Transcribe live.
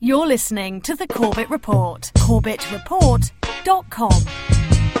You're listening to The Corbett Report. CorbettReport.com.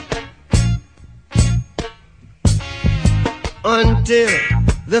 Until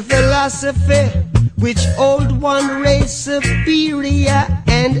the philosophy which hold one race superior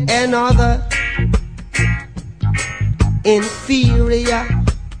and another inferior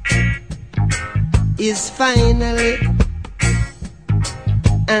is finally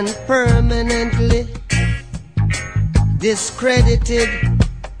and permanently discredited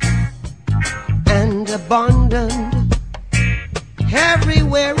and abandoned.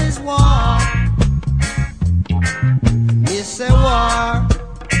 Everywhere is war. It's a war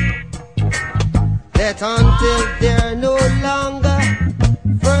that until they're no longer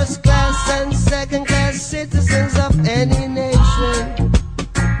first class and second class citizens of any nation,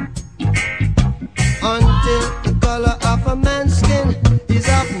 until the color of a man's skin is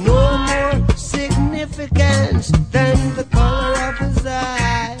of no more significance than the color of his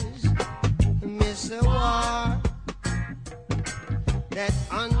eyes. Miss a war that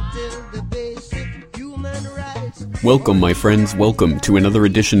until the basic human rights. Welcome, my friends. Welcome to another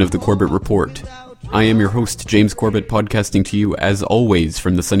edition of the Corbett Report. I am your host, James Corbett, podcasting to you, as always,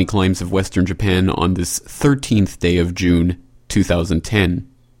 from the sunny climes of Western Japan on this 13th day of June, 2010.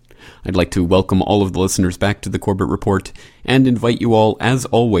 I'd like to welcome all of the listeners back to the Corbett Report and invite you all, as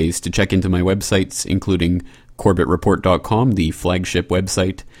always, to check into my websites, including CorbettReport.com, the flagship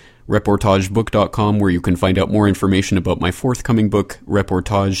website, ReportageBook.com, where you can find out more information about my forthcoming book,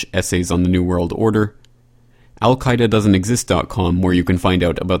 Reportage, Essays on the New World Order, AlQaedaDoesn'tExist.com, where you can find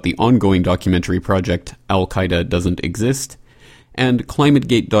out about the ongoing documentary project Al-Qaeda Doesn't Exist, and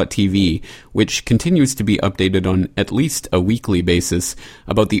ClimateGate.tv, which continues to be updated on at least a weekly basis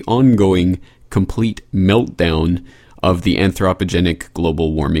about the ongoing complete meltdown of the anthropogenic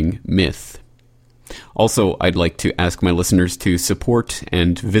global warming myth. Also, I'd like to ask my listeners to support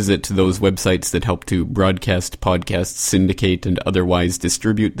and visit those websites that help to broadcast podcasts, syndicate, and otherwise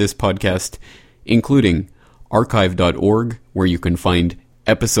distribute this podcast, including archive.org, where you can find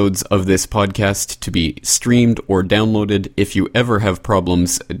episodes of this podcast to be streamed or downloaded if you ever have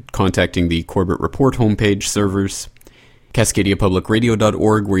problems contacting the Corbett Report homepage servers,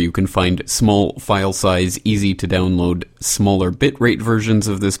 CascadiaPublicRadio.org, where you can find small file size, easy to download, smaller bitrate versions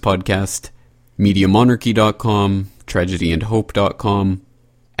of this podcast, MediaMonarchy.com, TragedyAndHope.com,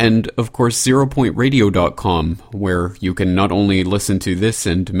 and, of course, ZeroPointRadio.com, where you can not only listen to this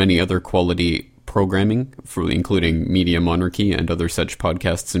and many other quality programming, including Media Monarchy and other such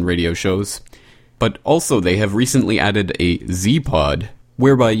podcasts and radio shows, but also they have recently added a Z-Pod,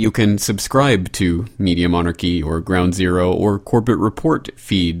 whereby you can subscribe to Media Monarchy or Ground Zero or Corbett Report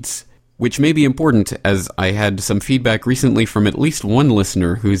feeds, which may be important, as I had some feedback recently from at least one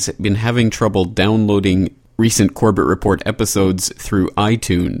listener who's been having trouble downloading recent Corbett Report episodes through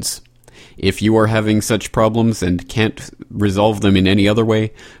iTunes. If you are having such problems and can't resolve them in any other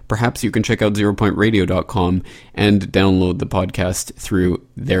way, perhaps you can check out ZeroPointRadio.com and download the podcast through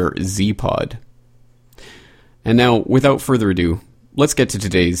their Z-Pod. And now, without further ado, let's get to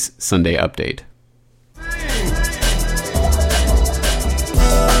today's Sunday update.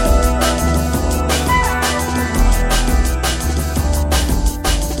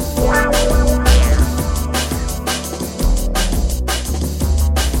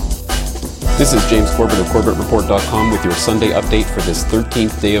 This is James Corbett of CorbettReport.com with your Sunday update for this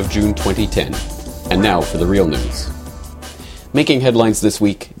 13th day of June 2010. And now for the real news. Making headlines this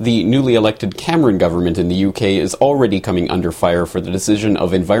week, the newly elected Cameron government in the UK is already coming under fire for the decision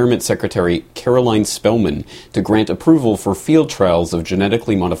of Environment Secretary Caroline Spellman to grant approval for field trials of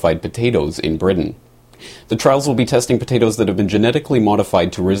genetically modified potatoes in Britain. The trials will be testing potatoes that have been genetically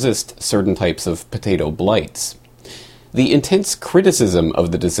modified to resist certain types of potato blights. The intense criticism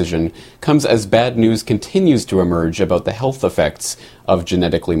of the decision comes as bad news continues to emerge about the health effects of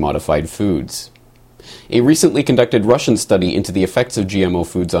genetically modified foods. A recently conducted Russian study into the effects of GMO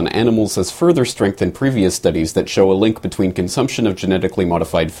foods on animals has further strengthened previous studies that show a link between consumption of genetically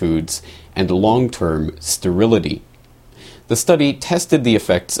modified foods and long-term sterility. The study tested the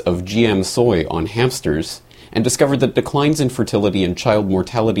effects of GM soy on hamsters and discovered that declines in fertility and child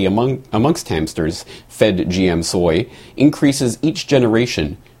mortality amongst hamsters fed GM soy increases each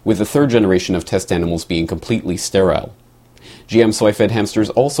generation, with the third generation of test animals being completely sterile. GM soy-fed hamsters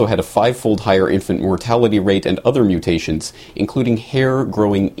also had a 5-fold higher infant mortality rate and other mutations, including hair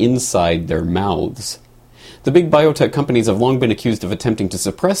growing inside their mouths. The big biotech companies have long been accused of attempting to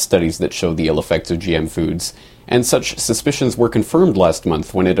suppress studies that show the ill effects of GM foods, and such suspicions were confirmed last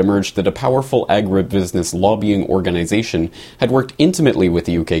month when it emerged that a powerful agribusiness lobbying organization had worked intimately with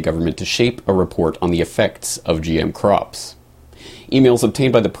the UK government to shape a report on the effects of GM crops. Emails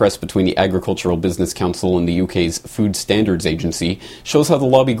obtained by the press between the Agricultural Business Council and the UK's Food Standards Agency shows how the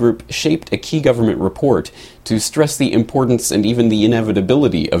lobby group shaped a key government report to stress the importance and even the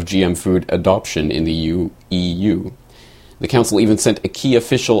inevitability of GM food adoption in the EU. The council even sent a key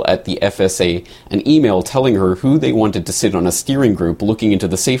official at the FSA an email telling her who they wanted to sit on a steering group looking into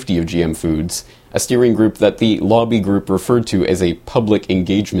the safety of GM foods, a steering group that the lobby group referred to as a public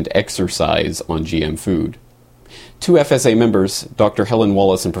engagement exercise on GM food. Two FSA members, Dr. Helen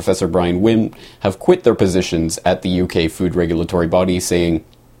Wallace and Professor Brian Wynne, have quit their positions at the UK food regulatory body, saying,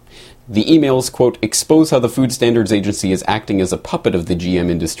 "The emails, quote, expose how the Food Standards Agency is acting as a puppet of the GM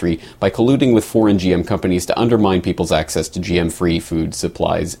industry by colluding with foreign GM companies to undermine people's access to GM-free food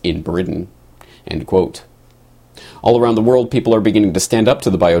supplies in Britain," end quote. All around the world, people are beginning to stand up to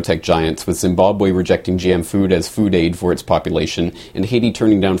the biotech giants, with Zimbabwe rejecting GM food as food aid for its population, and Haiti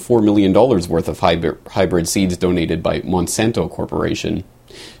turning down $4 million worth of hybrid seeds donated by Monsanto Corporation.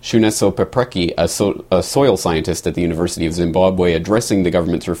 Shuneso Pepreki, a soil scientist at the University of Zimbabwe, addressing the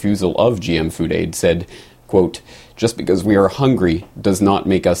government's refusal of GM food aid, said, quote, "Just because we are hungry does not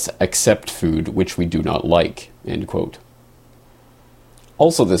make us accept food which we do not like," end quote.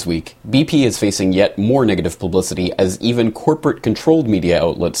 Also this week, BP is facing yet more negative publicity as even corporate-controlled media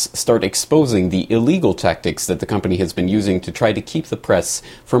outlets start exposing the illegal tactics that the company has been using to try to keep the press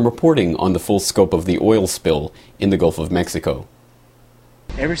from reporting on the full scope of the oil spill in the Gulf of Mexico.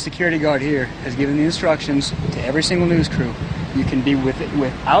 Every security guard here has given the instructions to every single news crew. You can be with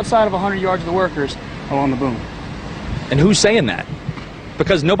outside of 100 yards of the workers along the boom. And who's saying that?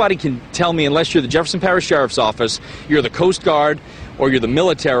 Because nobody can tell me, unless you're the Jefferson Parish Sheriff's Office, you're the Coast Guard, or you're the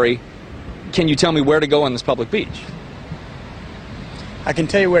military, can you tell me where to go on this public beach? I can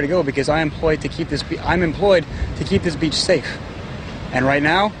tell you where to go because I'm employed to keep this beach safe. And right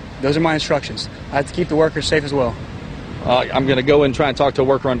now, those are my instructions. I have to keep the workers safe as well. I'm going to go and try and talk to a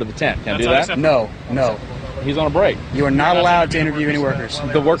worker under the tent. Can I do that? No. He's on a break. You are not allowed to interview any workers.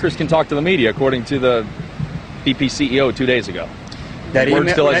 The workers can talk to the media, according to the BP CEO 2 days ago. That word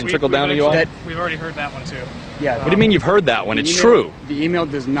still hasn't trickled down to you all? We've already heard that one, too. Yeah. What do you mean you've heard that one? It's true. The email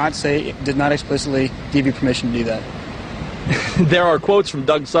did not explicitly give you permission to do that. There are quotes from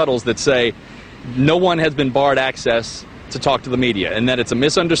Doug Suttles that say no one has been barred access to talk to the media, and that it's a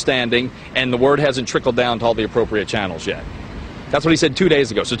misunderstanding, and the word hasn't trickled down to all the appropriate channels yet. That's what he said 2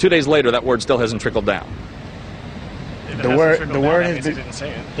 days ago. So 2 days later, that word still hasn't trickled down. The word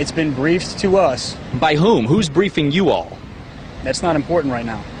has been briefed to us. By whom? Who's briefing you all? That's not important right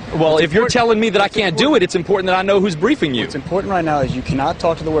now. Well, if you're telling me that I can't do it, it's important that I know who's briefing you. What's important right now is you cannot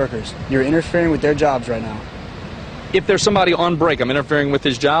talk to the workers. You're interfering with their jobs right now. If there's somebody on break, I'm interfering with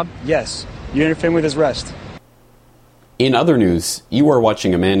his job? Yes. You're interfering with his rest. In other news, you are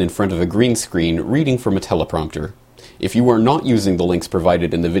watching a man in front of a green screen reading from a teleprompter. If you are not using the links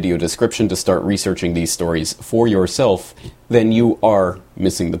provided in the video description to start researching these stories for yourself, then you are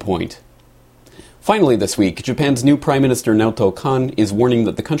missing the point. Finally this week, Japan's new Prime Minister Naoto Kan is warning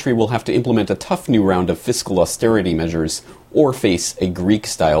that the country will have to implement a tough new round of fiscal austerity measures or face a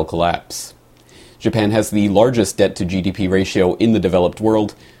Greek-style collapse. Japan has the largest debt-to-GDP ratio in the developed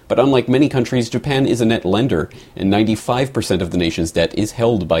world, but unlike many countries, Japan is a net lender, and 95% of the nation's debt is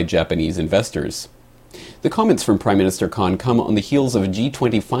held by Japanese investors. The comments from Prime Minister Kan come on the heels of a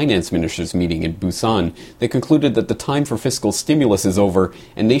G20 finance ministers meeting in Busan that concluded that the time for fiscal stimulus is over,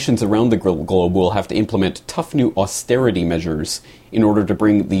 and nations around the globe will have to implement tough new austerity measures in order to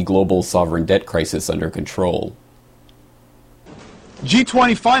bring the global sovereign debt crisis under control.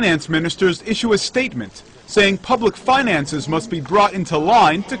 G20 finance ministers issue a statement saying public finances must be brought into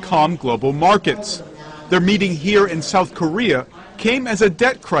line to calm global markets. Their meeting here in South Korea came as a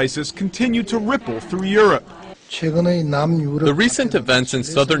debt crisis continued to ripple through Europe. The recent events in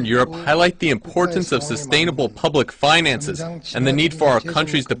Southern Europe highlight the importance of sustainable public finances and the need for our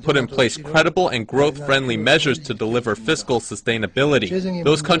countries to put in place credible and growth-friendly measures to deliver fiscal sustainability.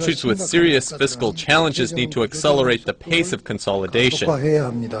 Those countries with serious fiscal challenges need to accelerate the pace of consolidation.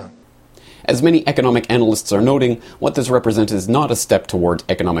 As many economic analysts are noting, what this represents is not a step toward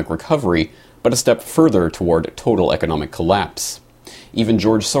economic recovery, but a step further toward total economic collapse. Even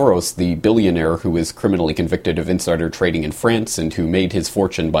George Soros, the billionaire who is criminally convicted of insider trading in France and who made his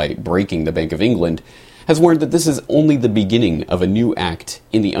fortune by breaking the Bank of England, has warned that this is only the beginning of a new act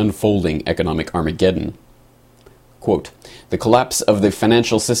in the unfolding economic Armageddon. Quote, "The collapse of the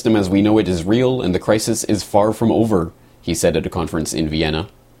financial system as we know it is real, and the crisis is far from over," he said at a conference in Vienna.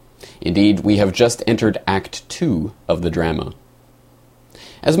 "Indeed, we have just entered Act 2 of the drama."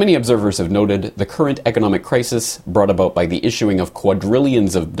 As many observers have noted, the current economic crisis, brought about by the issuing of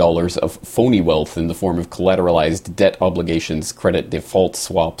quadrillions of dollars of phony wealth in the form of collateralized debt obligations, credit default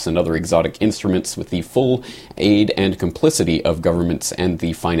swaps, and other exotic instruments with the full aid and complicity of governments and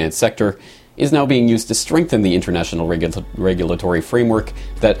the finance sector, is now being used to strengthen the international regulatory framework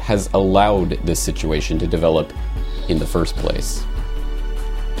that has allowed this situation to develop in the first place.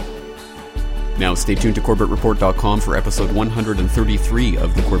 Now stay tuned to CorbettReport.com for episode 133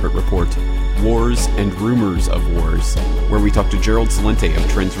 of the Corbett Report, Wars and Rumours of Wars, where we talk to Gerald Celente of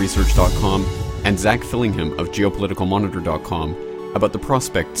TrendsResearch.com and Zach Fillingham of GeopoliticalMonitor.com about the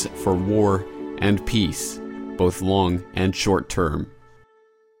prospects for war and peace, both long and short term.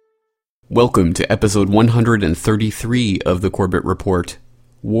 Welcome to episode 133 of the Corbett Report,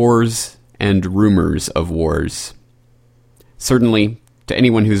 Wars and Rumours of Wars. Certainly, to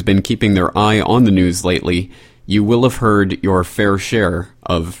anyone who's been keeping their eye on the news lately, you will have heard your fair share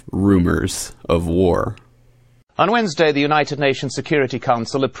of rumors of war. On Wednesday, the United Nations Security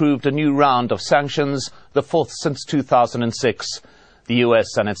Council approved a new round of sanctions, the fourth since 2006. The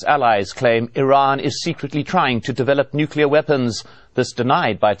US and its allies claim Iran is secretly trying to develop nuclear weapons, this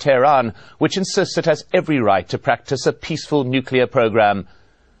denied by Tehran, which insists it has every right to practice a peaceful nuclear program.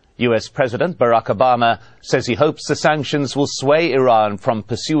 US President Barack Obama says he hopes the sanctions will sway Iran from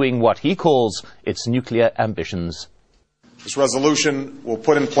pursuing what he calls its nuclear ambitions. This resolution will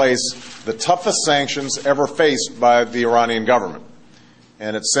put in place the toughest sanctions ever faced by the Iranian government,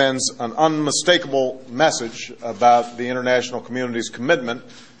 and it sends an unmistakable message about the international community's commitment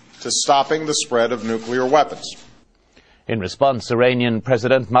to stopping the spread of nuclear weapons. In response, Iranian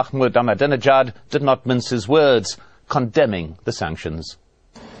President Mahmoud Ahmadinejad did not mince his words, condemning the sanctions.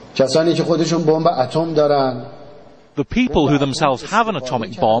 The people who themselves have an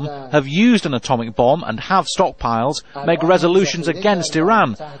atomic bomb, have used an atomic bomb and have stockpiles, make resolutions against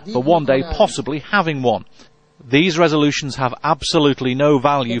Iran for one day possibly having one. These resolutions have absolutely no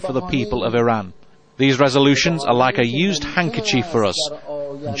value for the people of Iran. These resolutions are like a used handkerchief for us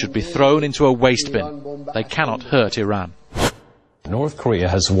and should be thrown into a waste bin. They cannot hurt Iran. North Korea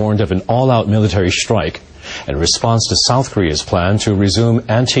has warned of an all-out military strike in response to South Korea's plan to resume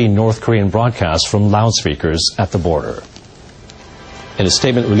anti-North Korean broadcasts from loudspeakers at the border. In a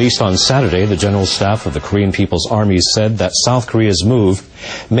statement released on Saturday, the General Staff of the Korean People's Army said that South Korea's move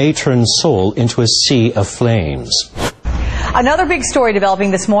may turn Seoul into a sea of flames. Another big story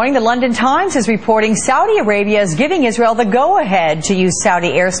developing this morning. The London Times is reporting Saudi Arabia is giving Israel the go-ahead to use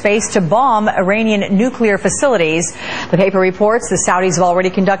Saudi airspace to bomb Iranian nuclear facilities. The paper reports the Saudis have already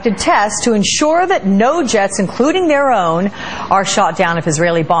conducted tests to ensure that no jets, including their own, are shot down if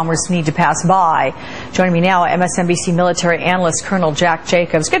Israeli bombers need to pass by. Joining me now, MSNBC military analyst Colonel Jack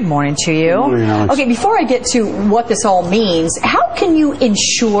Jacobs. Good morning to you. Good morning, Alex. Okay, before I get to what this all means, how can you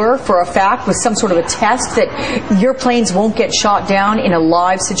ensure for a fact with some sort of a test that your planes won't get shot down in a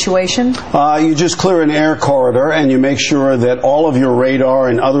live situation? You just clear an air corridor and you make sure that all of your radar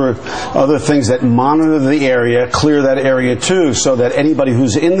and other things that monitor the area clear that area too, so that anybody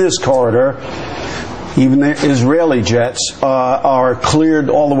who's in this corridor, even the Israeli jets, are cleared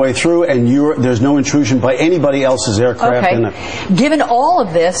all the way through, and there's no intrusion by anybody else's aircraft in it. Given all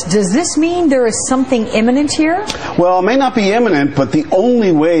of this, does this mean there is something imminent here? Well, it may not be imminent, but the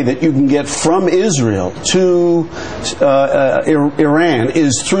only way that you can get from Israel to Iran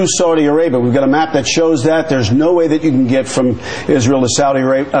is through Saudi Arabia. We've got a map that shows that. There's no way that you can get from Israel to Saudi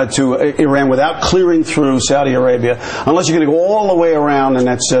Arabia to Iran without clearing through Saudi Arabia, unless you're going to go all the way around, and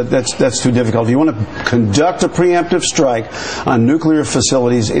that's too difficult. If you want to conduct a preemptive strike on nuclear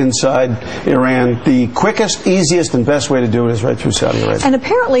facilities inside Iran, the quickest, easiest, and best way to do it is right through Saudi Arabia. And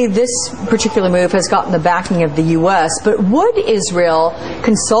apparently this particular move has gotten the backing of the U.S., but would Israel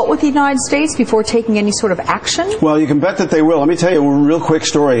consult with the United States before taking any sort of action? Well, you can bet that they will. Let me tell you a real quick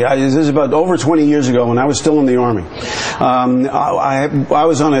story. This is about over 20 years ago when I was still in the Army. I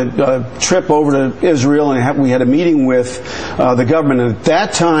was on a trip over to Israel, and we had a meeting with the government. And at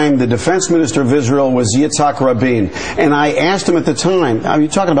that time, the defense minister of Israel was Yitzhak Rabin. And I asked him at the time,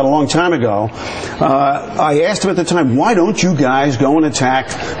 you're talking about a long time ago, I asked him at the time, why don't you guys go and attack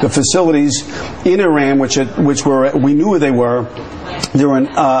the facilities in Iran, which we knew where they were. They were in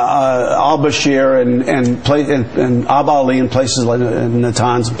al-Bashir and Ab Ali and places like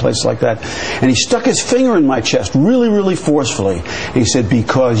Natanz and places like that. And he stuck his finger in my chest really, really forcefully. And he said,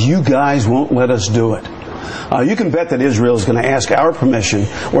 because you guys won't let us do it. You can bet that Israel is going to ask our permission,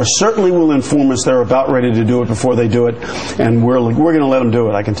 or certainly will inform us they're about ready to do it before they do it. And we're going to let them do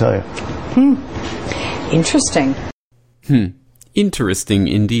it, I can tell you. Interesting. Interesting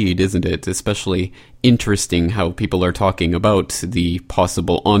indeed, isn't it? Especially interesting how people are talking about the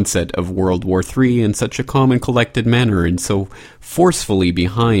possible onset of World War III in such a calm and collected manner, and so forcefully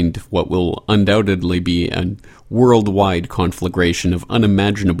behind what will undoubtedly be a worldwide conflagration of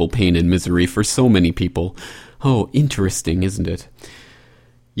unimaginable pain and misery for so many people. Oh, interesting, isn't it?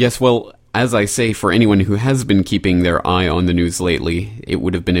 Yes, well, as I say, for anyone who has been keeping their eye on the news lately, it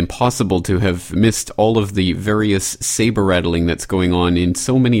would have been impossible to have missed all of the various saber-rattling that's going on in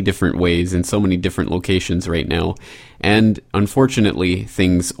so many different ways, in so many different locations right now. And unfortunately,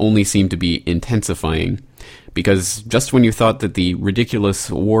 things only seem to be intensifying. Because just when you thought that the ridiculous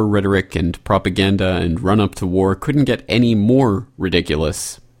war rhetoric and propaganda and run-up to war couldn't get any more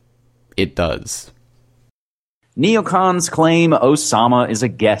ridiculous, it does. Neocons claim Osama is a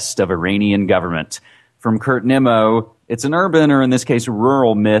guest of Iranian government. From Kurt Nimmo, it's an urban, or in this case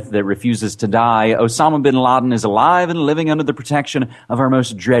rural, myth that refuses to die. Osama bin Laden is alive and living under the protection of our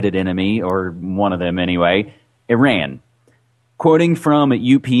most dreaded enemy, or one of them anyway, Iran. Quoting from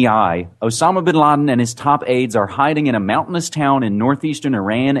UPI, Osama bin Laden and his top aides are hiding in a mountainous town in northeastern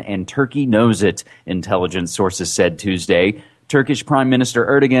Iran, and Turkey knows it, intelligence sources said Tuesday. Turkish Prime Minister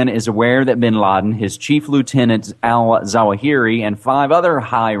Erdogan is aware that bin Laden, his chief lieutenant al-Zawahiri, and 5 other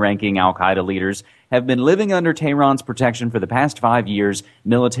high-ranking al-Qaeda leaders have been living under Tehran's protection for the past 5 years,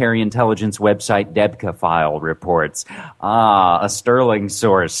 military intelligence website Debka File reports. A sterling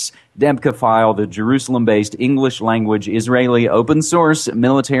source. Debka File, the Jerusalem-based English-language Israeli open-source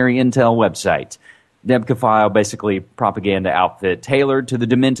military intel website. Debka File, basically propaganda outfit tailored to the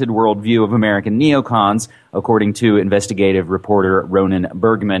demented worldview of American neocons, according to investigative reporter Ronan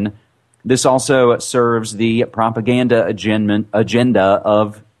Bergman. This also serves the propaganda agenda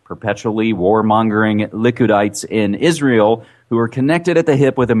of perpetually warmongering Licudites in Israel who are connected at the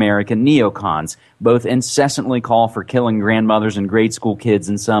hip with American neocons. Both incessantly call for killing grandmothers and grade school kids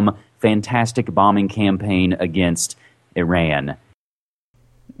in some fantastic bombing campaign against Iran.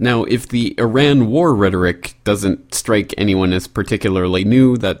 Now, if the Iran war rhetoric doesn't strike anyone as particularly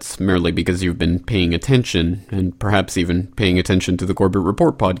new, that's merely because you've been paying attention, and perhaps even paying attention to the Corbett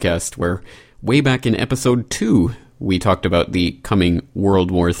Report podcast, where way back in episode 2, we talked about the coming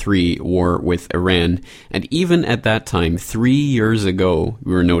World War III war with Iran, and even at that time, 3 years ago,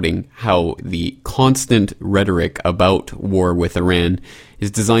 we were noting how the constant rhetoric about war with Iran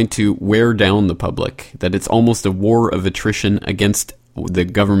is designed to wear down the public, that it's almost a war of attrition against the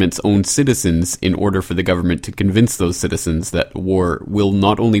government's own citizens in order for the government to convince those citizens that war will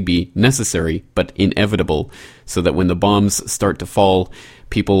not only be necessary, but inevitable, so that when the bombs start to fall,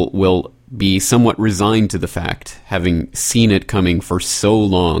 people will be somewhat resigned to the fact, having seen it coming for so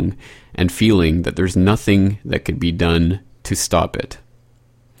long, and feeling that there's nothing that could be done to stop it.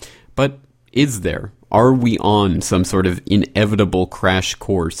 But is there? Are we on some sort of inevitable crash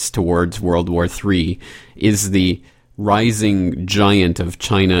course towards World War III? Is the rising giant of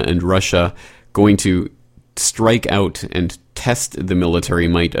China and Russia going to strike out and test the military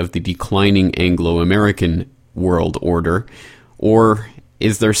might of the declining Anglo-American world order? Or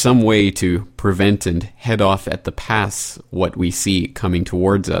is there some way to prevent and head off at the pass what we see coming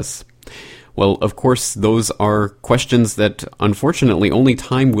towards us? Well, of course, those are questions that, unfortunately, only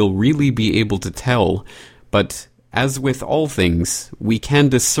time will really be able to tell. But as with all things, we can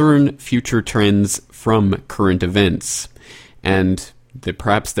discern future trends from current events. And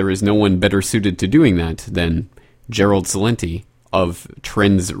perhaps there is no one better suited to doing that than Gerald Celente of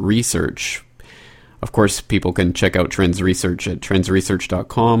Trends Research. Of course, people can check out Trends Research at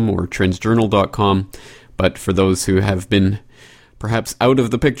trendsresearch.com or trendsjournal.com. But for those who have been perhaps out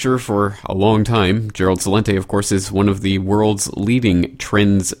of the picture for a long time, Gerald Celente, of course, is one of the world's leading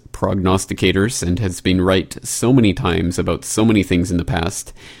trends prognosticators and has been right so many times about so many things in the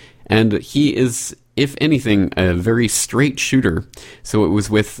past. And he is, if anything, a very straight shooter. So it was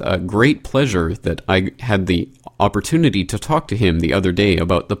with great pleasure that I had the opportunity to talk to him the other day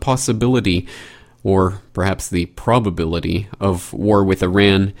about the possibility, or perhaps the probability, of war with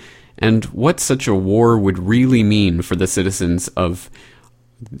Iran, and what such a war would really mean for the citizens of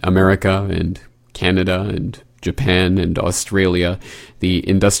America and Canada and Japan and Australia, the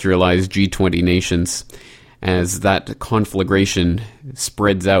industrialized G20 nations, as that conflagration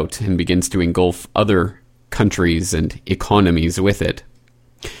spreads out and begins to engulf other countries and economies with it.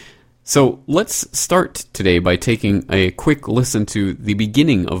 So let's start today by taking a quick listen to the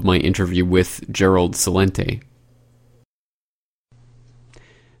beginning of my interview with Gerald Celente.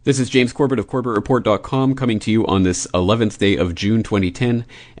 This is James Corbett of CorbettReport.com coming to you on this 11th day of June 2010,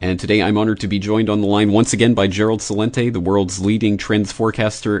 and today I'm honored to be joined on the line once again by Gerald Celente, the world's leading trends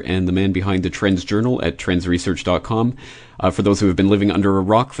forecaster and the man behind the Trends Journal at trendsresearch.com. For those who have been living under a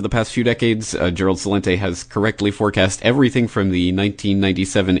rock for the past few decades, Gerald Celente has correctly forecast everything from the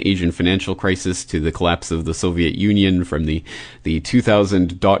 1997 Asian financial crisis to the collapse of the Soviet Union, from the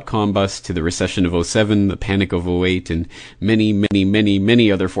 2000 dot-com bust to the recession of 07, the panic of 08, and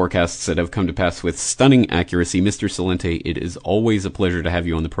many other forecasts that have come to pass with stunning accuracy. Mr. Celente, it is always a pleasure to have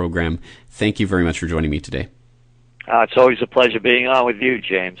you on the program. Thank you very much for joining me today. It's always a pleasure being on with you,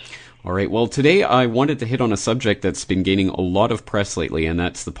 James. All right. Well, today I wanted to hit on a subject that's been gaining a lot of press lately, and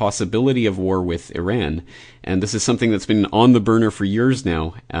that's the possibility of war with Iran. And this is something that's been on the burner for years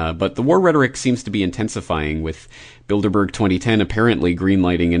now. But the war rhetoric seems to be intensifying, with Bilderberg 2010 apparently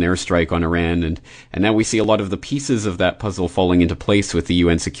greenlighting an airstrike on Iran. And now we see a lot of the pieces of that puzzle falling into place, with the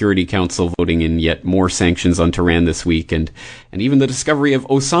UN Security Council voting in yet more sanctions on Tehran this week. And even the discovery of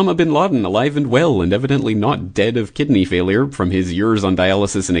Osama bin Laden alive and well, and evidently not dead of kidney failure from his years on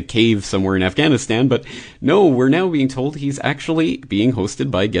dialysis in a cave somewhere in Afghanistan. But no, we're now being told he's actually being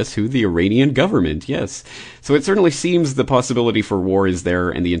hosted by, guess who, the Iranian government. Yes. So it certainly seems the possibility for war is there,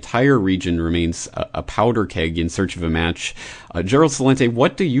 and the entire region remains a powder keg in search of a match. Gerald Celente,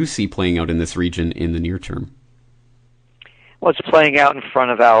 what do you see playing out in this region in the near term? Well, it's playing out in front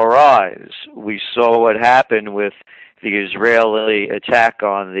of our eyes. We saw what happened with the Israeli attack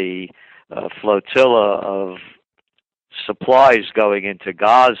on the flotilla of supplies going into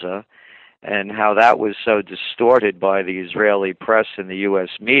Gaza, and how that was so distorted by the Israeli press and the U.S.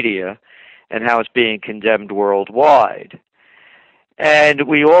 media, and how it's being condemned worldwide. And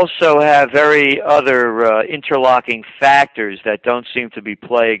we also have very other interlocking factors that don't seem to be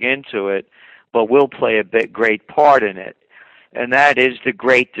playing into it, but will play a great part in it. And that is the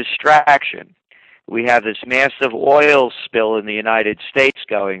great distraction. We have this massive oil spill in the United States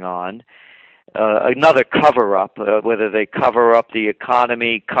going on, another cover-up, whether they cover up the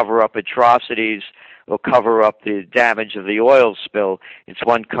economy, cover up atrocities, or cover up the damage of the oil spill. It's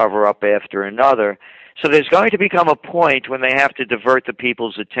one cover-up after another. So there's going to become a point when they have to divert the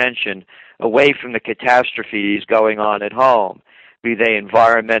people's attention away from the catastrophes going on at home, be they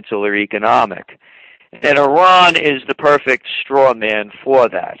environmental or economic. And Iran is the perfect straw man for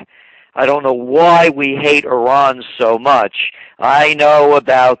that. I don't know why we hate Iran so much. I know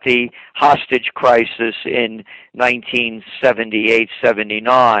about the hostage crisis in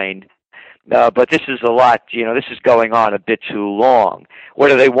 1978-79, but this is a lot, this is going on a bit too long. What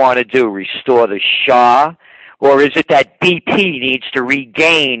do they want to do, restore the Shah? Or is it that BP needs to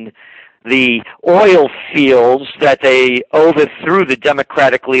regain the oil fields that they overthrew the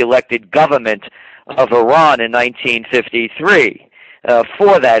democratically elected government of Iran in 1953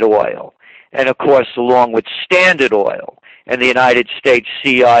 for that oil? And of course, along with Standard Oil and the United States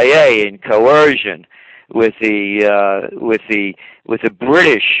CIA in coercion with the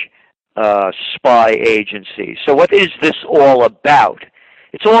British spy agency. So what is this all about?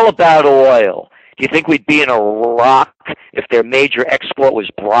 It's all about oil. Do you think we'd be in Iraq if their major export was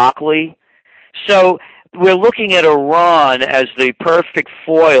broccoli? So we're looking at Iran as the perfect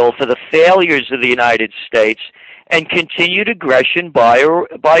foil for the failures of the United States and continued aggression by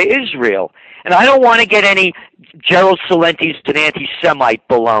Israel. And I don't want to get any Gerald Celenti's an anti-Semite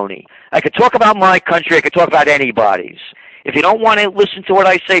baloney. I could talk about my country. I could talk about anybody's. If you don't want to listen to what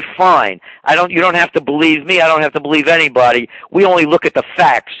I say, fine. You don't have to believe me. I don't have to believe anybody. We only look at the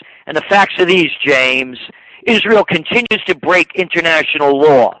facts. And the facts are these, James. Israel continues to break international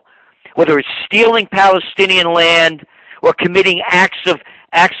law, whether it's stealing Palestinian land or committing acts of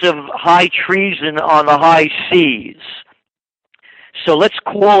high treason on the high seas. So let's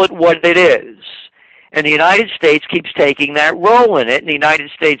call it what it is. And the United States keeps taking that role in it, and the United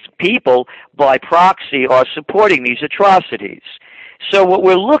States people, by proxy, are supporting these atrocities. So what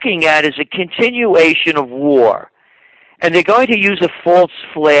we're looking at is a continuation of war. And they're going to use a false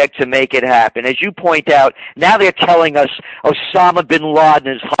flag to make it happen. As you point out, now they're telling us Osama bin Laden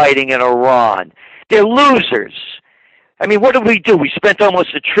is hiding in Iran. They're losers. I mean, what did we do? We spent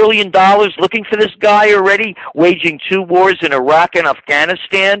almost $1 trillion looking for this guy already, waging 2 wars in Iraq and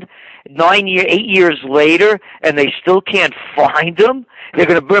Afghanistan. 8 years later, and they still can't find him. They're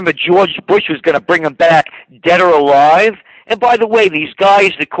going to remember George Bush was going to bring him back dead or alive. And by the way, these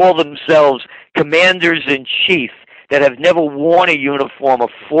guys that call themselves commanders-in-chief that have never worn a uniform or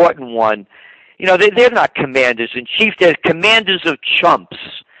fought in one, they're not commanders-in-chief. They're commanders of chumps.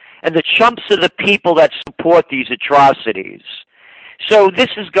 And the chumps are the people that support these atrocities. So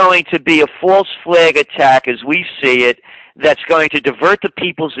this is going to be a false flag attack as we see it, that's going to divert the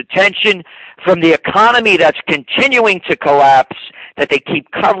people's attention from the economy that's continuing to collapse, that they keep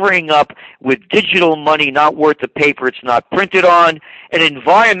covering up with digital money not worth the paper it's not printed on, an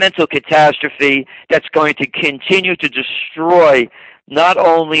environmental catastrophe that's going to continue to destroy not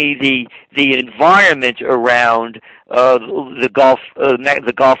only the environment around the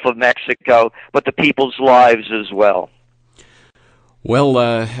Gulf of Mexico, but the people's lives as well.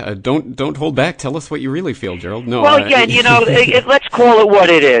 Well, don't hold back. Tell us what you really feel, Gerald. No. Well, again, let's call it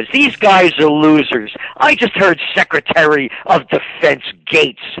what it is. These guys are losers. I just heard Secretary of Defense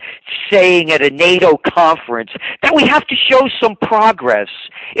Gates saying at a NATO conference that we have to show some progress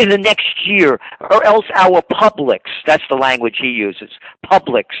in the next year, or else our publics, that's the language he uses,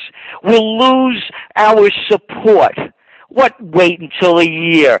 publics, will lose our support. What, wait until a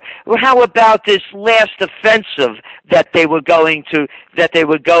year? Well, how about this last offensive that they were going to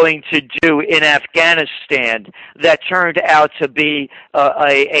do in Afghanistan that turned out to be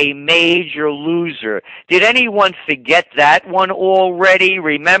a major loser? Did anyone forget that one already?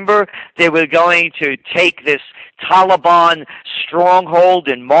 Remember, they were going to take this Taliban stronghold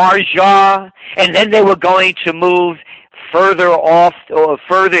in Marja, and then they were going to move further off or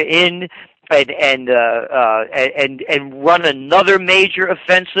further in and run another major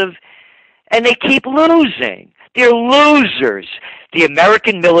offensive, and they keep losing. They're losers. The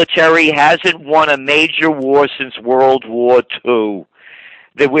American military hasn't won a major war since World War II.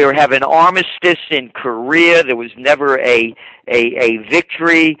 That we were having armistice in Korea. There was never a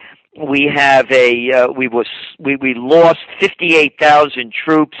victory. We have we lost 58,000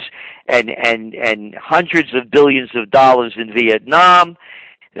 troops and hundreds of billions of dollars in Vietnam.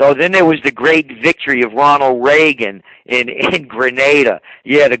 Then there was the great victory of Ronald Reagan in Grenada.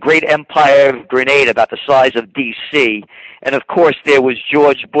 Yeah, the great empire of Grenada, about the size of D.C. And of course there was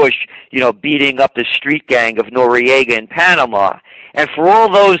George Bush, beating up the street gang of Noriega in Panama. And for all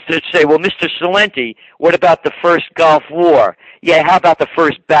those that say, well, Mr. Celente, what about the first Gulf War? Yeah, how about the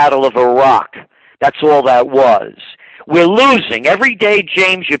first Battle of Iraq? That's all that was. We're losing. Every day,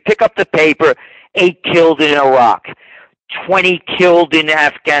 James, you pick up the paper, 8 killed in Iraq. 20 killed in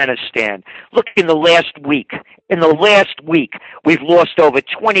Afghanistan. Look, in the last week, we've lost over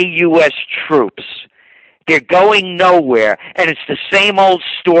 20 U.S. troops. They're going nowhere, and it's the same old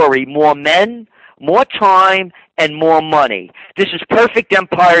story. More men, more time, and more money. This is perfect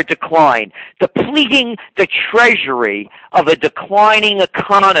empire decline, depleting the treasury of a declining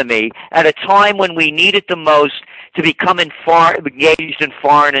economy at a time when we need it the most to become engaged in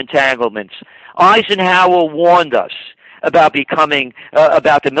foreign entanglements. Eisenhower warned us about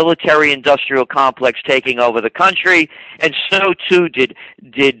about the military-industrial complex taking over the country, and so too did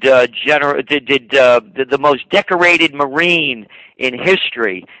the most decorated Marine in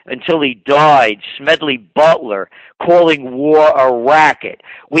history until he died, Smedley Butler, calling war a racket.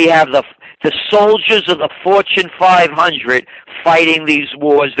 We have the soldiers of the Fortune 500 fighting these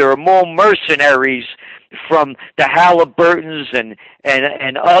wars. There are more mercenaries from the Halliburtons and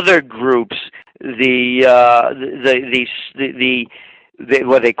other groups, what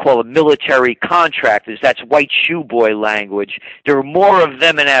they call the military contractors. That's white shoe boy language. There are more of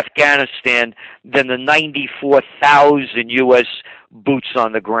them in Afghanistan than the 94,000 U.S. boots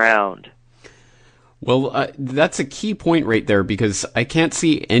on the ground. Well, that's a key point right there, because I can't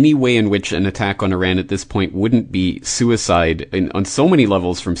see any way in which an attack on Iran at this point wouldn't be suicide on so many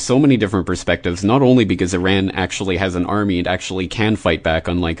levels from so many different perspectives, not only because Iran actually has an army and actually can fight back,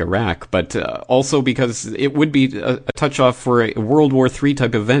 unlike Iraq, but also because it would be a touch-off for a World War III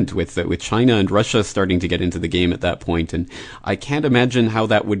type event with China and Russia starting to get into the game at that point. And I can't imagine how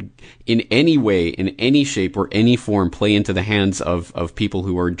that would in any way, in any shape or any form, play into the hands of people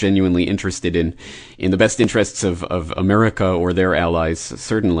who are genuinely interested in the best interests of America or their allies,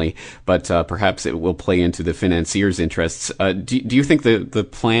 certainly, but perhaps it will play into the financiers' interests. Do you think the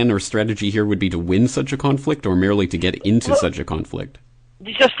plan or strategy here would be to win such a conflict, or merely to get into such a conflict?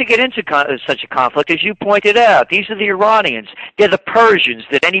 Just to get into such a conflict, as you pointed out, these are the Iranians. They're the Persians.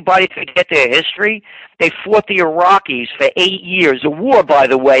 Did anybody forget their history? They fought the Iraqis for 8 years, a war, by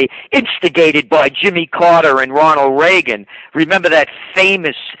the way, instigated by Jimmy Carter and Ronald Reagan. Remember that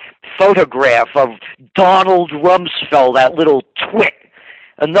famous photograph of Donald Rumsfeld, that little twit,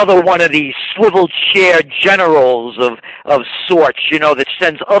 another one of these swivel chair generals of sorts, that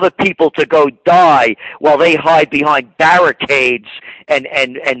sends other people to go die while they hide behind barricades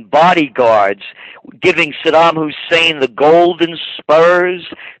and bodyguards, giving Saddam Hussein the golden spurs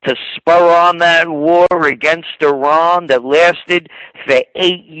to spur on that war against Iran that lasted for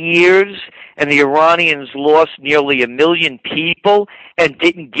 8 years, and the Iranians lost nearly 1 million people and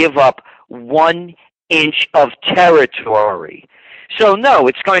didn't give up 1 inch of territory. So no,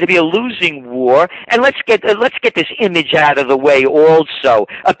 it's going to be a losing war. And let's get this image out of the way also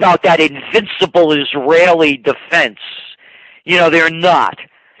about that invincible Israeli defense. You know, they're not.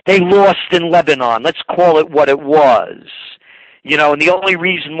 They lost in Lebanon. Let's call it what it was. You know, and the only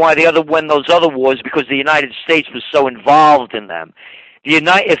reason why they won those other wars is because the United States was so involved in them.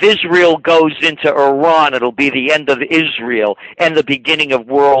 If Israel goes into Iran, it'll be the end of Israel and the beginning of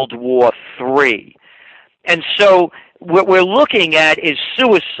World War III. And so what we're looking at is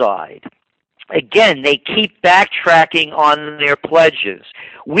suicide. Again, they keep backtracking on their pledges.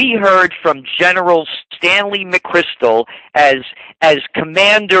 We heard from General Stanley McChrystal as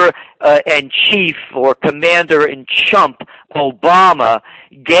Commander-in-Chief or Commander-in-Chump Obama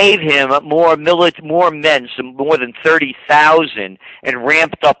gave him more men, more than 30,000, and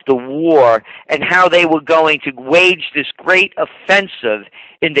ramped up the war, and how they were going to wage this great offensive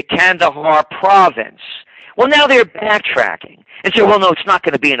into Kandahar province. Well, now they're backtracking and say, well, no, it's not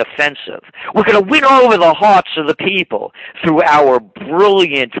going to be an offensive. We're going to win over the hearts of the people through our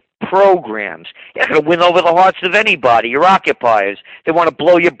brilliant programs. You're not going to win over the hearts of anybody. You're occupiers. They want to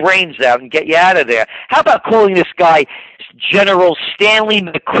blow your brains out and get you out of there. How about calling this guy General Stanley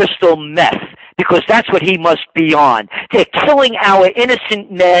McChrystal Meth? Because that's what he must be on. They're killing our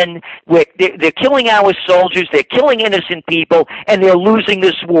innocent men. They're killing our soldiers. They're killing innocent people, and they're losing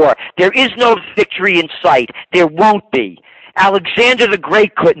this war. There is no victory in sight. There won't be. Alexander the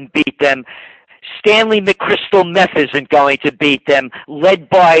Great couldn't beat them. Stanley McChrystal Meth isn't going to beat them, led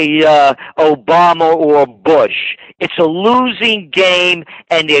by Obama or Bush. It's a losing game,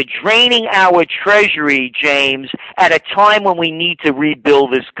 and they're draining our treasury, James, at a time when we need to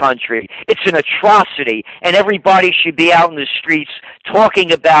rebuild this country. It's an atrocity, and everybody should be out in the streets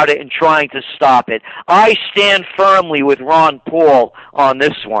talking about it and trying to stop it. I stand firmly with Ron Paul on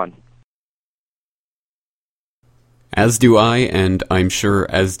this one. As do I, and I'm sure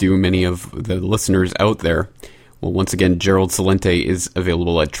as do many of the listeners out there. Well, once again, Gerald Celente is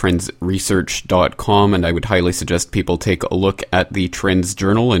available at trendsresearch.com, and I would highly suggest people take a look at the Trends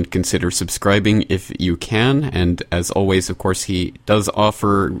Journal and consider subscribing if you can. And as always, of course, he does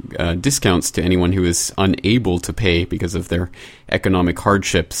offer discounts to anyone who is unable to pay because of their economic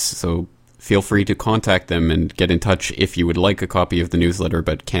hardships. So feel free to contact them and get in touch if you would like a copy of the newsletter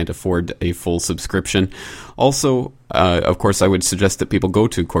but can't afford a full subscription. Also, of course, I would suggest that people go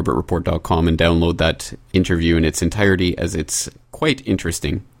to corbettreport.com and download that interview in its entirety, as it's quite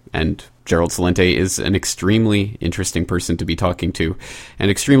interesting. And Gerald Celente is an extremely interesting person to be talking to and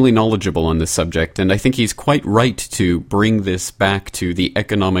extremely knowledgeable on this subject. And I think he's quite right to bring this back to the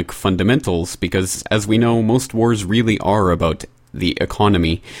economic fundamentals because, as we know, most wars really are about the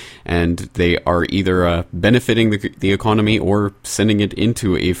economy, and they are either benefiting the economy or sending it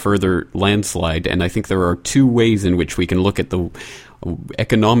into a further landslide. And I think there are two ways in which we can look at the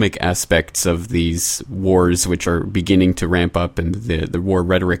economic aspects of these wars, which are beginning to ramp up, and the war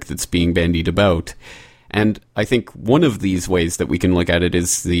rhetoric that's being bandied about. And I think one of these ways that we can look at it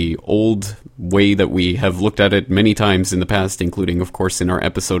is the old way that we have looked at it many times in the past, including, of course, in our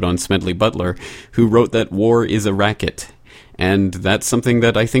episode on Smedley Butler, who wrote that war is a racket. And that's something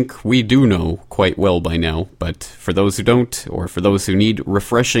that I think we do know quite well by now. But for those who don't, or for those who need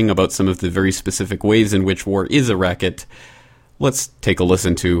refreshing about some of the very specific ways in which war is a racket, let's take a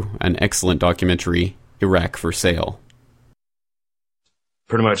listen to an excellent documentary, Iraq for Sale.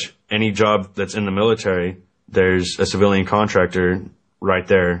 Pretty much any job that's in the military, there's a civilian contractor right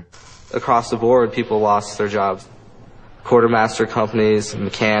there. Across the board, people lost their jobs. Quartermaster companies,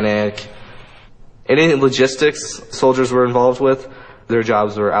 mechanic, any logistics soldiers were involved with, their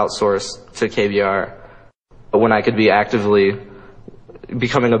jobs were outsourced to KBR. But when I could be actively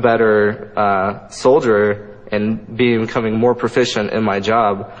becoming a better soldier and becoming more proficient in my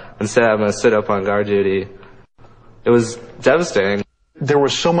job, instead I'm going to sit up on guard duty, it was devastating. There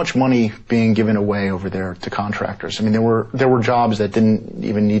was so much money being given away over there to contractors. I mean, there were jobs that didn't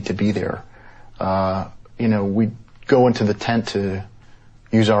even need to be there. We'd go into the tent to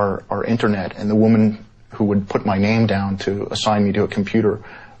use our internet, and the woman who would put my name down to assign me to a computer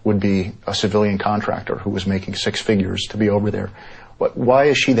would be a civilian contractor who was making six figures to be over there. Why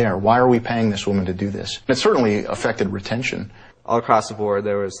is she there? Why are we paying this woman to do this? It certainly affected retention. All across the board,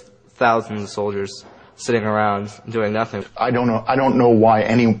 there was thousands of soldiers sitting around doing nothing. I don't know why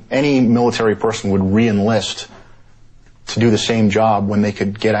any military person would re-enlist to do the same job when they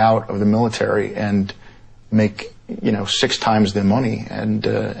could get out of the military and make 6 times the money and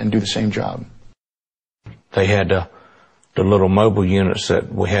do the same job. They had the little mobile units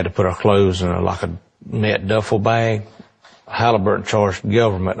that we had to put our clothes in, like a net duffel bag. Halliburton charged the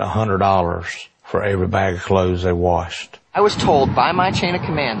government $100 for every bag of clothes they washed. I was told by my chain of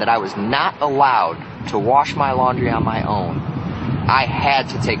command that I was not allowed to wash my laundry on my own. I had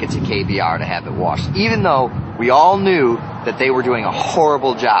to take it to KBR to have it washed, even though we all knew that they were doing a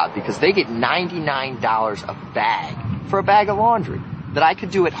horrible job, because they get $99 a bag for a bag of laundry that I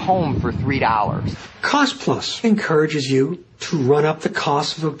could do at home for $3. Cost Plus encourages you to run up the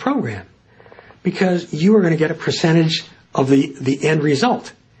cost of a program because you are going to get a percentage of the end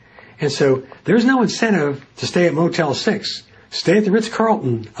result. And so there's no incentive to stay at Motel 6. Stay at the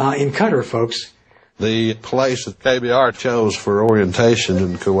Ritz-Carlton in Qatar, folks. The place that KBR chose for orientation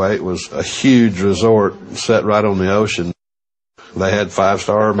in Kuwait was a huge resort set right on the ocean. They had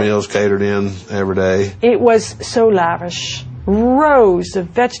 5-star meals catered in every day. It was so lavish. Rows of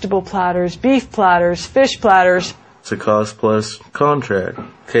vegetable platters, beef platters, fish platters. It's a cost plus contract.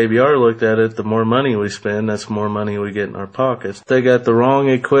 KBR looked at it, the more money we spend, that's more money we get in our pockets. They got the wrong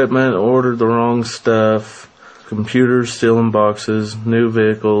equipment, ordered the wrong stuff, computers still in boxes, new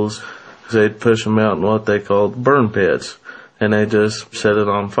vehicles. They'd push them out in what they called burn pits. And they just set it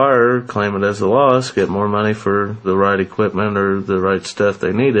on fire, claim it as a loss, get more money for the right equipment or the right stuff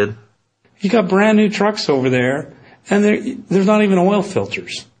they needed. You got brand new trucks over there, and there's not even oil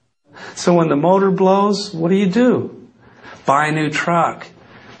filters. So when the motor blows, what do? Buy a new truck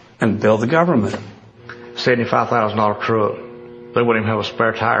and build the government. $75,000 truck. They wouldn't even have a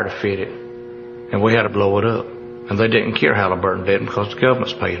spare tire to fit it. And we had to blow it up. And they didn't care Halliburton did because the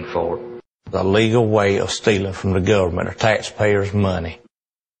government's paying for it. The legal way of stealing from the government or taxpayers' money.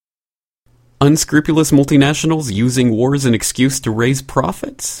 Unscrupulous multinationals using war as an excuse to raise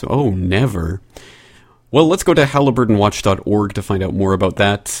profits? Oh, never. Well, let's go to HalliburtonWatch.org to find out more about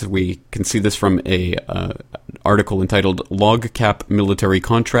that. We can see this from a article entitled Log Cap Military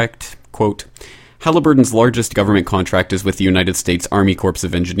Contract. Quote, Halliburton's largest government contract is with the United States Army Corps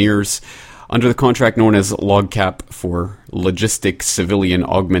of Engineers. Under the contract known as LOGCAP for Logistic Civilian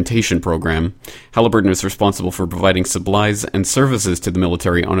Augmentation Program, Halliburton is responsible for providing supplies and services to the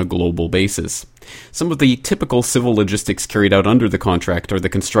military on a global basis. Some of the typical civil logistics carried out under the contract are the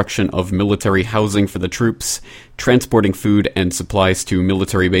construction of military housing for the troops, transporting food and supplies to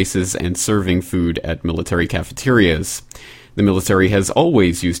military bases, and serving food at military cafeterias. The military has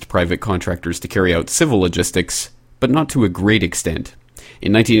always used private contractors to carry out civil logistics, but not to a great extent.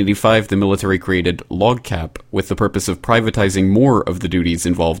 In 1985, the military created LOGCAP with the purpose of privatizing more of the duties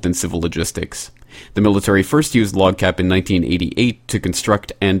involved in civil logistics. The military first used LOGCAP in 1988 to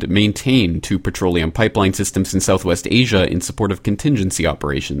construct and maintain 2 petroleum pipeline systems in Southwest Asia in support of contingency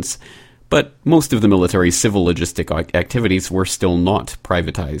operations. But most of the military's civil logistic activities were still not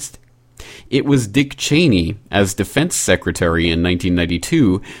privatized. It was Dick Cheney, as Defense Secretary in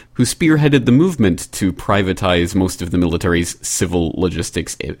 1992, who spearheaded the movement to privatize most of the military's civil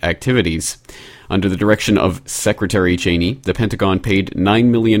logistics activities. Under the direction of Secretary Cheney, the Pentagon paid $9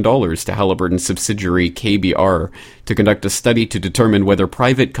 million to Halliburton's subsidiary KBR to conduct a study to determine whether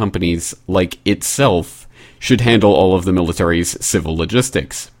private companies like itself should handle all of the military's civil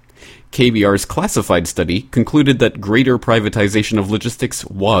logistics. KBR's classified study concluded that greater privatization of logistics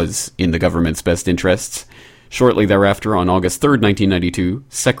was in the government's best interests. Shortly thereafter, on August 3, 1992,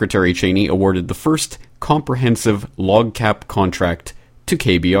 Secretary Cheney awarded the first comprehensive LOGCAP contract to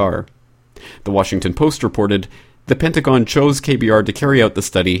KBR. The Washington Post reported, the Pentagon chose KBR to carry out the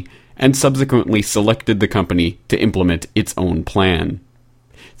study and subsequently selected the company to implement its own plan.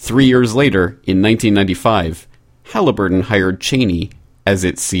 3 years later, in 1995, Halliburton hired Cheney as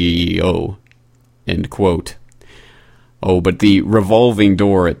its CEO. End quote. Oh, but the revolving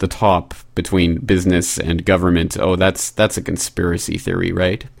door at the top between business and government, that's a conspiracy theory,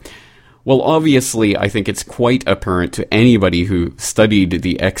 right? Well, obviously, I think it's quite apparent to anybody who studied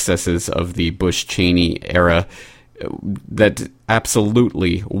the excesses of the Bush-Cheney era that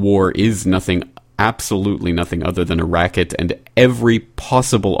absolutely war is absolutely nothing other than a racket, and every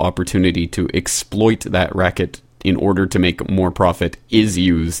possible opportunity to exploit that racket in order to make more profit is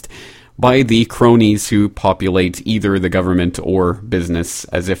used by the cronies who populate either the government or business,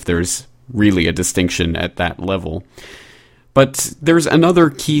 as if there's really a distinction at that level. But there's another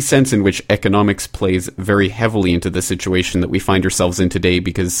key sense in which economics plays very heavily into the situation that we find ourselves in today,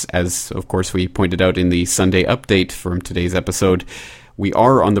 because, as of course we pointed out in the Sunday update from today's episode, we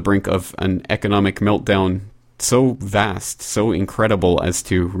are on the brink of an economic meltdown so vast, so incredible as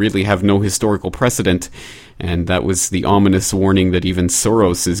to really have no historical precedent. And that was the ominous warning that even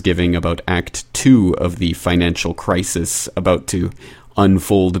Soros is giving about Act 2 of the financial crisis about to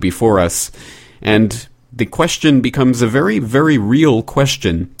unfold before us. And the question becomes a very, very real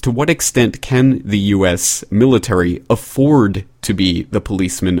question. To what extent can the U.S. military afford to be the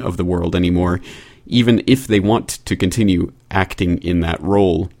policeman of the world anymore, even if they want to continue acting in that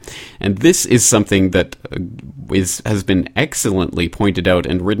role. And this is something that has been excellently pointed out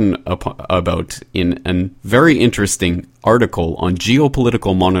and written about in a very interesting article on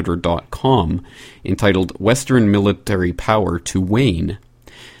geopoliticalmonitor.com entitled Western Military Power to Wane.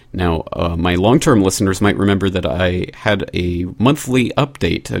 Now, my long-term listeners might remember that I had a monthly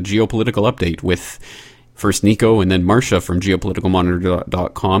update, a geopolitical update with first Nico and then Marcia from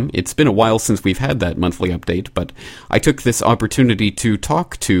geopoliticalmonitor.com. It's been a while since we've had that monthly update, but I took this opportunity to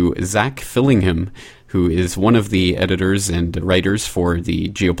talk to Zach Fillingham, who is one of the editors and writers for the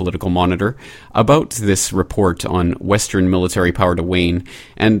Geopolitical Monitor, about this report on Western military power to wane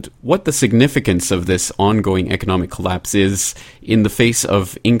and what the significance of this ongoing economic collapse is in the face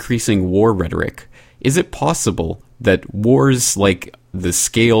of increasing war rhetoric. Is it possible that wars like the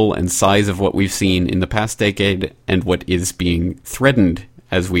scale and size of what we've seen in the past decade and what is being threatened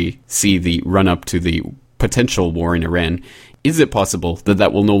as we see the run-up to the potential war in Iran, is it possible that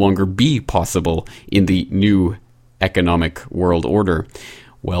that will no longer be possible in the new economic world order?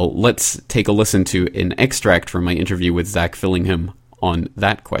 Well, let's take a listen to an extract from my interview with Zach Fillingham on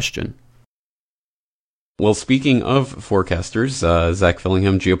that question. Well, speaking of forecasters, Zach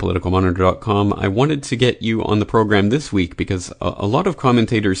Fillingham, geopoliticalmonitor.com, I wanted to get you on the program this week because a lot of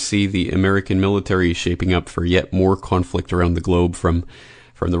commentators see the American military shaping up for yet more conflict around the globe, from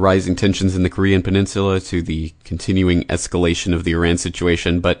the rising tensions in the Korean Peninsula to the continuing escalation of the Iran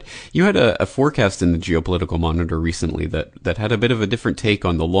situation. But you had a forecast in the Geopolitical Monitor recently that had a bit of a different take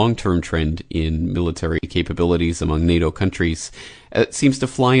on the long-term trend in military capabilities among NATO countries. It seems to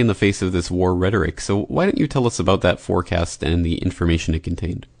fly in the face of this war rhetoric. So why don't you tell us about that forecast and the information it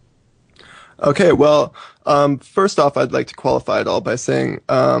contained? Okay, well, first off, I'd like to qualify it all by saying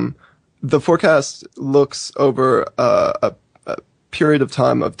the forecast looks over a period of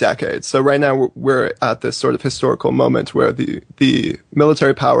time of decades. So right now we're at this sort of historical moment where the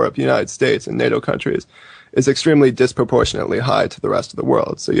military power of the United States and NATO countries is extremely disproportionately high to the rest of the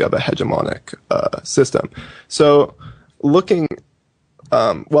world. So you have a hegemonic system. So looking,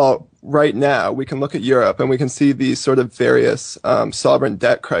 right now we can look at Europe and we can see these sort of various sovereign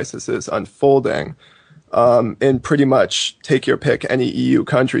debt crises unfolding in pretty much take your pick any EU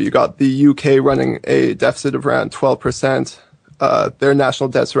country. You got the UK running a deficit of around 12%. Their national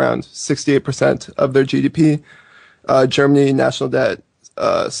debt's around 68% of their GDP. Germany, national debt,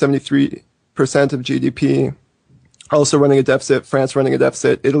 73% of GDP. Also running a deficit. France running a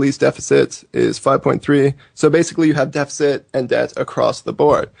deficit. Italy's deficit is 5.3. So basically you have deficit and debt across the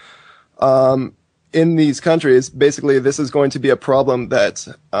board. In these countries, basically this is going to be a problem that,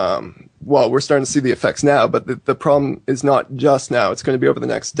 we're starting to see the effects now, but the problem is not just now. It's going to be over the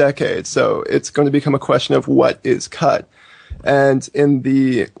next decade. So it's going to become a question of what is cut. And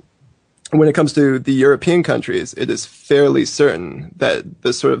when it comes to the European countries, it is fairly certain that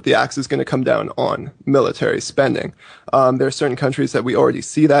the axe is going to come down on military spending. There are certain countries that we already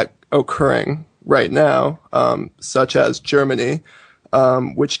see that occurring right now, such as Germany,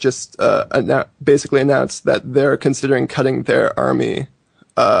 which just basically announced that they're considering cutting their army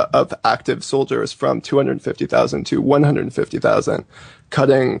of active soldiers from 250,000 to 150,000,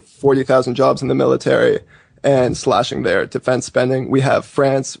 cutting 40,000 jobs in the military, and slashing their defense spending. We have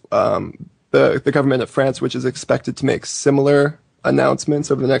France, the government of France, which is expected to make similar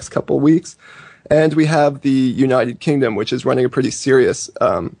announcements over the next couple of weeks. And we have the United Kingdom, which is running a pretty serious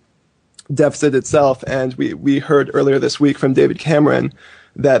deficit itself. And we heard earlier this week from David Cameron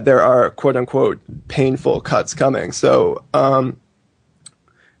that there are quote unquote painful cuts coming. So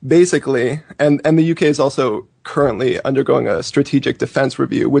basically, and the UK is also currently undergoing a strategic defense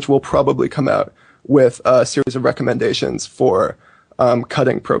review, which will probably come out with a series of recommendations for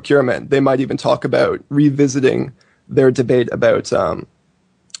cutting procurement. They might even talk about revisiting their debate about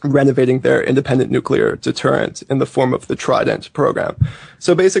renovating their independent nuclear deterrent in the form of the Trident program.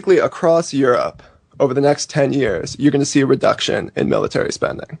 So basically, across Europe, over the next 10 years, you're going to see a reduction in military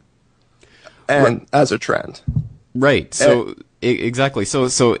spending, and as a trend. Right. So exactly. So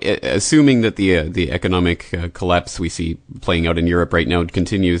assuming that the economic collapse we see playing out in Europe right now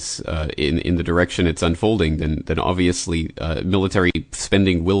continues in the direction it's unfolding, then obviously military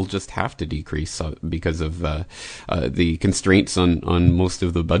spending will just have to decrease because of the constraints on most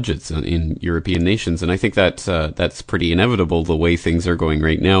of the budgets in European nations, and I think that that's pretty inevitable the way things are going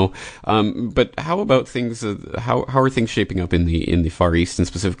right now. But how about things? How are things shaping up in the Far East and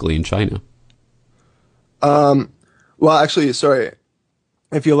specifically in China? Well, actually, sorry,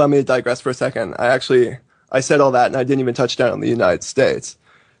 if you allow me to digress for a second, I said all that and I didn't even touch down on the United States.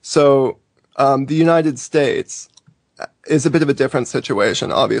 So, the United States, is a bit of a different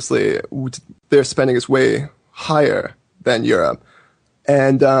situation. Obviously, their spending is way higher than Europe,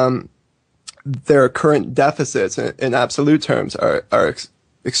 and their current deficits in absolute terms are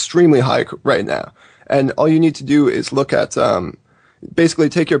extremely high right now. And all you need to do is look at basically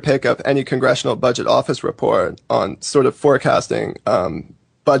take your pick of any Congressional Budget Office report on sort of forecasting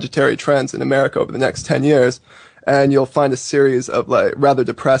budgetary trends in America over the next 10 years, and you'll find a series of like rather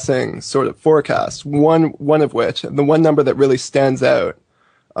depressing sort of forecasts. One of which, the one number that really stands out,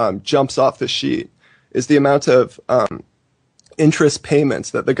 jumps off the sheet, is the amount of interest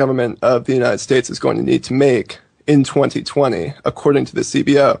payments that the government of the United States is going to need to make in 2020, according to the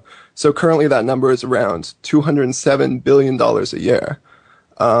CBO. So currently that number is around $207 billion a year.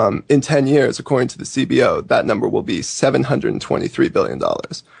 In 10 years, according to the CBO, that number will be $723 billion.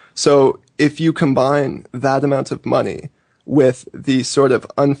 So if you combine that amount of money with the sort of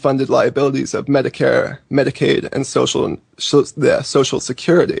unfunded liabilities of Medicare, Medicaid, and Social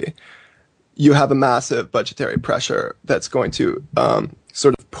Security, you have a massive budgetary pressure that's going to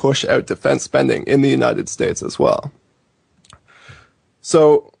sort of push out defense spending in the United States as well.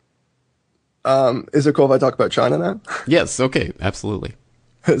 So, is it cool if I talk about China now? Yes, okay, absolutely.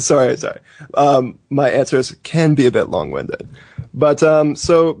 sorry. My answers can be a bit long-winded. But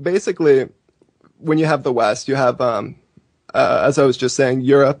so basically, when you have the West, you have, as I was just saying,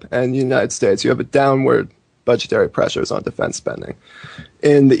 Europe and the United States, you have a downward budgetary pressures on defense spending.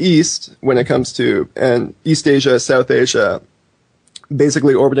 In the East, when it comes to East Asia, South Asia,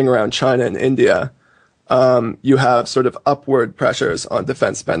 basically orbiting around China and India, you have sort of upward pressures on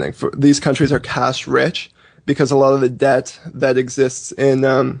defense spending. These countries are cash rich because a lot of the debt that exists in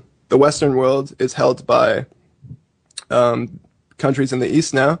the Western world is held by countries in the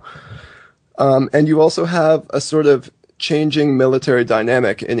East now. And you also have a sort of changing military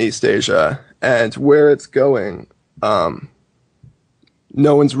dynamic in East Asia, and where it's going, no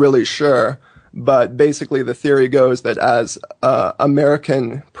one's really sure. But basically the theory goes that as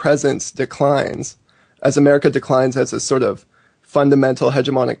American presence declines, as America declines as a sort of fundamental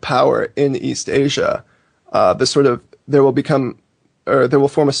hegemonic power in East Asia, there will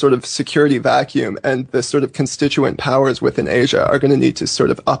form a sort of security vacuum, and the sort of constituent powers within Asia are going to need to sort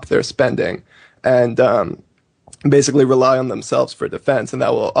of up their spending and basically rely on themselves for defense, and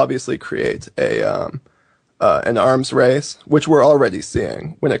that will obviously create an arms race, which we're already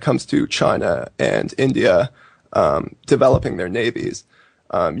seeing when it comes to China and India developing their navies.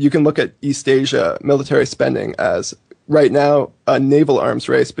 You can look at East Asia military spending as right now a naval arms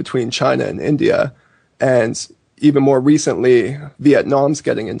race between China and India, and even more recently, Vietnam's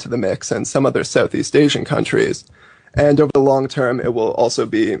getting into the mix and some other Southeast Asian countries. And over the long term, it will also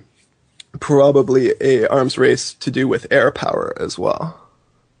be probably a arms race to do with air power as well.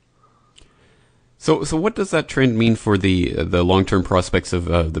 So what does that trend mean for the long-term prospects of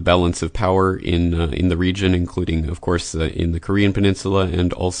the balance of power in the region, including, of course, in the Korean Peninsula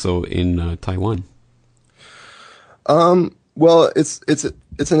and also in Taiwan? Well,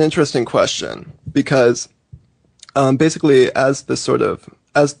 it's an interesting question because basically, as there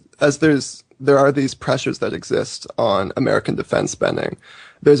are these pressures that exist on American defense spending,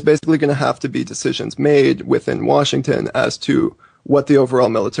 there's basically going to have to be decisions made within Washington as to what the overall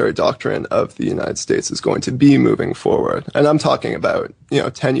military doctrine of the United States is going to be moving forward. And I'm talking about,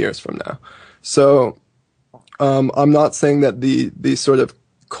 10 years from now. So I'm not saying that the sort of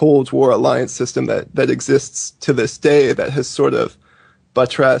Cold War alliance system that exists to this day, that has sort of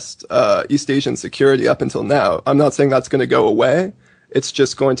buttressed East Asian security up until now, I'm not saying that's going to go away. It's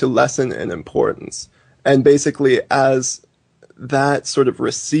just going to lessen in importance. And basically, as that sort of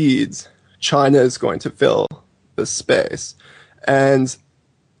recedes, China is going to fill the space. And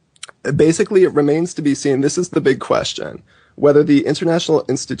basically, it remains to be seen, this is the big question, whether the international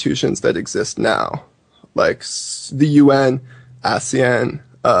institutions that exist now, like the UN, ASEAN,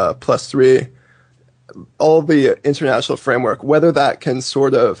 +3, all the international framework, whether that's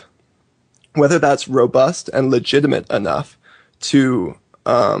robust and legitimate enough to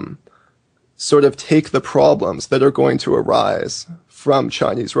sort of take the problems that are going to arise from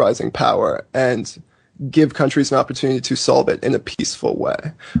Chinese rising power and give countries an opportunity to solve it in a peaceful way.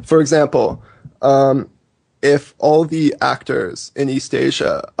 For example, if all the actors in East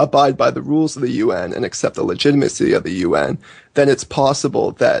Asia abide by the rules of the UN and accept the legitimacy of the UN, then it's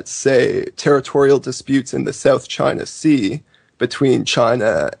possible that, say, territorial disputes in the South China Sea between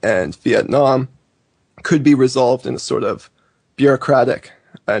China and Vietnam could be resolved in a sort of bureaucratic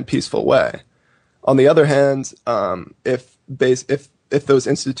and peaceful way. On the other hand, if those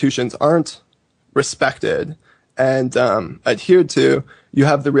institutions aren't respected and adhered to, you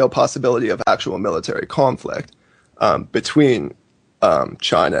have the real possibility of actual military conflict. between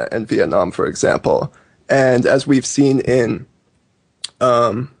China and Vietnam, for example. And as we've seen in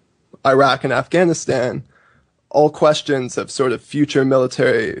Iraq and Afghanistan, all questions of sort of future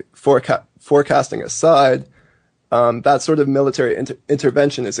military forecasting aside, that sort of military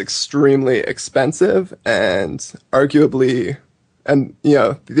intervention is extremely expensive and arguably, and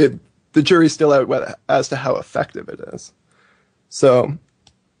the jury's still out as to how effective it is. So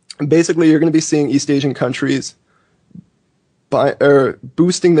basically, you're going to be seeing East Asian countries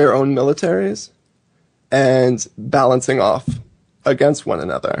boosting their own militaries and balancing off against one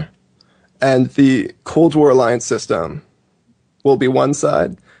another. And the Cold War alliance system will be one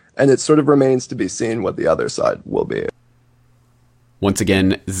side, and it sort of remains to be seen what the other side will be. Once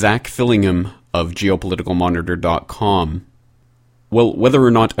again, Zach Fillingham of geopoliticalmonitor.com. Well, whether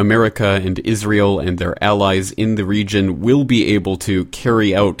or not America and Israel and their allies in the region will be able to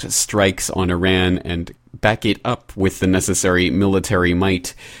carry out strikes on Iran and back it up with the necessary military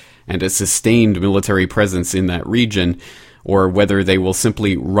might and a sustained military presence in that region, or whether they will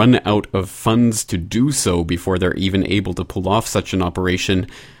simply run out of funds to do so before they're even able to pull off such an operation,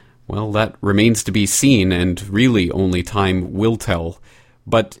 well, that remains to be seen, and really only time will tell.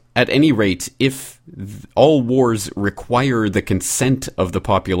 But at any rate, if all wars require the consent of the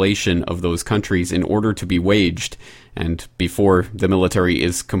population of those countries in order to be waged, and before the military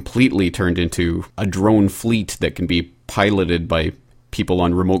is completely turned into a drone fleet that can be piloted by people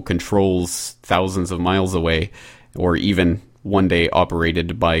on remote controls thousands of miles away, or even one day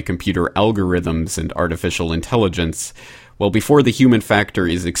operated by computer algorithms and artificial intelligence, well, before the human factor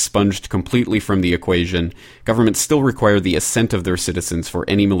is expunged completely from the equation, governments still require the assent of their citizens for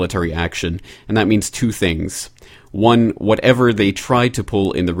any military action, and that means two things. One, whatever they try to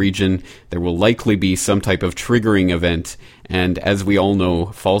pull in the region, there will likely be some type of triggering event, and as we all know,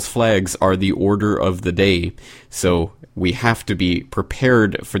 false flags are the order of the day, so we have to be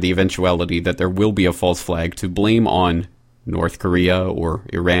prepared for the eventuality that there will be a false flag to blame on North Korea or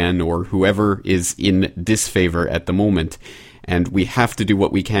Iran or whoever is in disfavor at the moment. And we have to do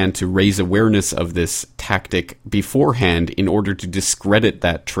what we can to raise awareness of this tactic beforehand in order to discredit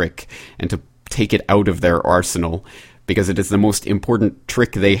that trick and to take it out of their arsenal, because it is the most important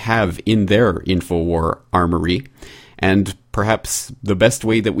trick they have in their InfoWar armory. And perhaps the best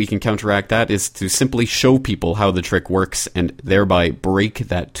way that we can counteract that is to simply show people how the trick works and thereby break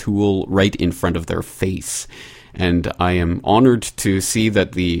that tool right in front of their face. And I am honored to see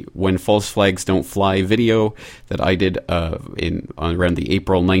that the When False Flags Don't Fly video that I did around the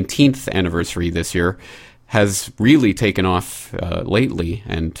April 19th anniversary this year has really taken off lately.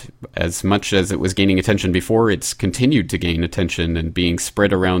 And as much as it was gaining attention before, it's continued to gain attention and being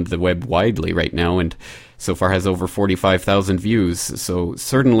spread around the web widely right now, and so far has over 45,000 views. So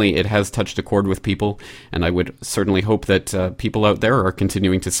certainly it has touched a chord with people, and I would certainly hope that people out there are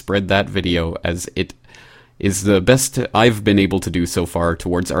continuing to spread that video, as it is the best I've been able to do so far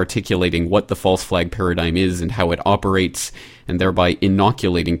towards articulating what the false flag paradigm is and how it operates, and thereby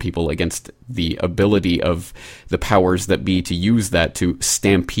inoculating people against the ability of the powers that be to use that to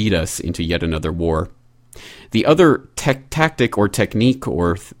stampede us into yet another war. The other tactic or technique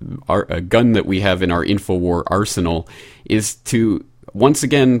or a gun that we have in our InfoWar arsenal is to once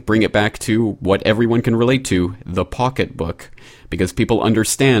again bring it back to what everyone can relate to, the pocketbook. Because people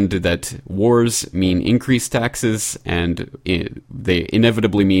understand that wars mean increased taxes, and they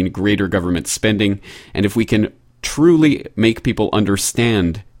inevitably mean greater government spending. And if we can truly make people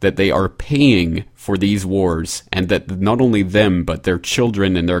understand that they are paying for these wars, and that not only them, but their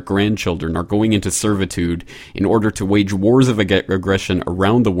children and their grandchildren are going into servitude in order to wage wars of aggression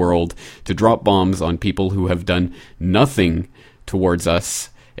around the world, to drop bombs on people who have done nothing towards us,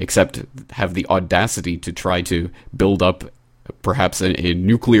 except have the audacity to try to build up perhaps a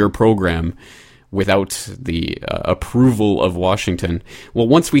nuclear program without the approval of Washington. Well,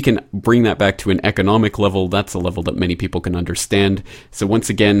 once we can bring that back to an economic level, that's a level that many people can understand. So once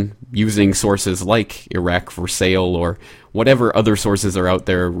again, using sources like Iraq for Sale or whatever other sources are out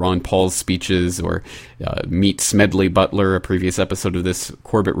there, Ron Paul's speeches, or meet Smedley Butler, a previous episode of this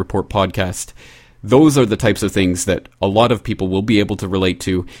Corbett Report podcast, those are the types of things that a lot of people will be able to relate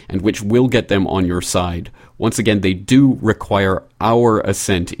to, and which will get them on your side. Once again, they do require our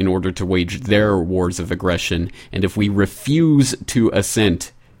assent in order to wage their wars of aggression, and if we refuse to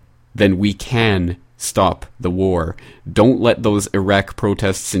assent, then we can stop the war. Don't let those Iraq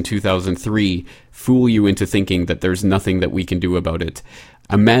protests in 2003 fool you into thinking that there's nothing that we can do about it.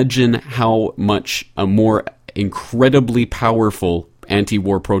 Imagine how much a more incredibly powerful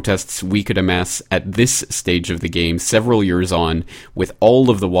anti-war protests we could amass at this stage of the game, several years on, with all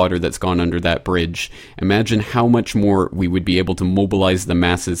of the water that's gone under that bridge, imagine how much more we would be able to mobilize the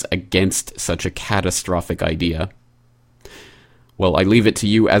masses against such a catastrophic idea. Well, I leave it to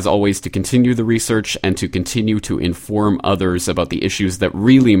you, as always, to continue the research and to continue to inform others about the issues that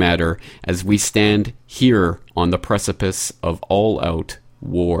really matter as we stand here on the precipice of all-out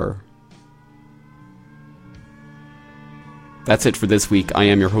war. That's it for this week. I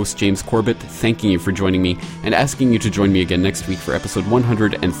am your host, James Corbett, thanking you for joining me and asking you to join me again next week for episode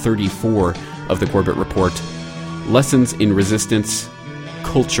 134 of the Corbett Report, Lessons in Resistance,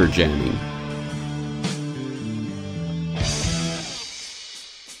 Culture Jamming.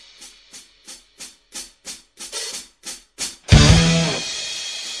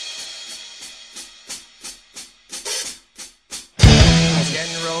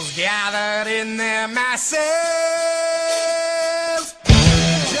 Gathered in their masses,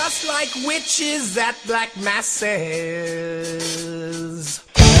 just like witches at black masses.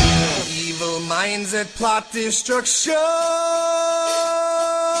 Evil minds that plot destruction,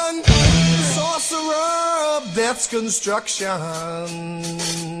 sorcerer of death's construction.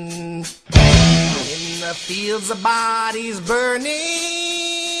 In the fields of bodies burning,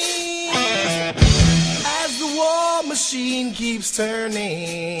 as the war machine keeps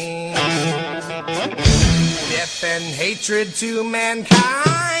turning. Death and hatred to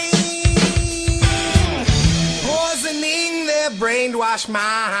mankind, poisoning their brainwashed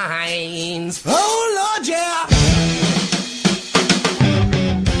minds. Oh Lord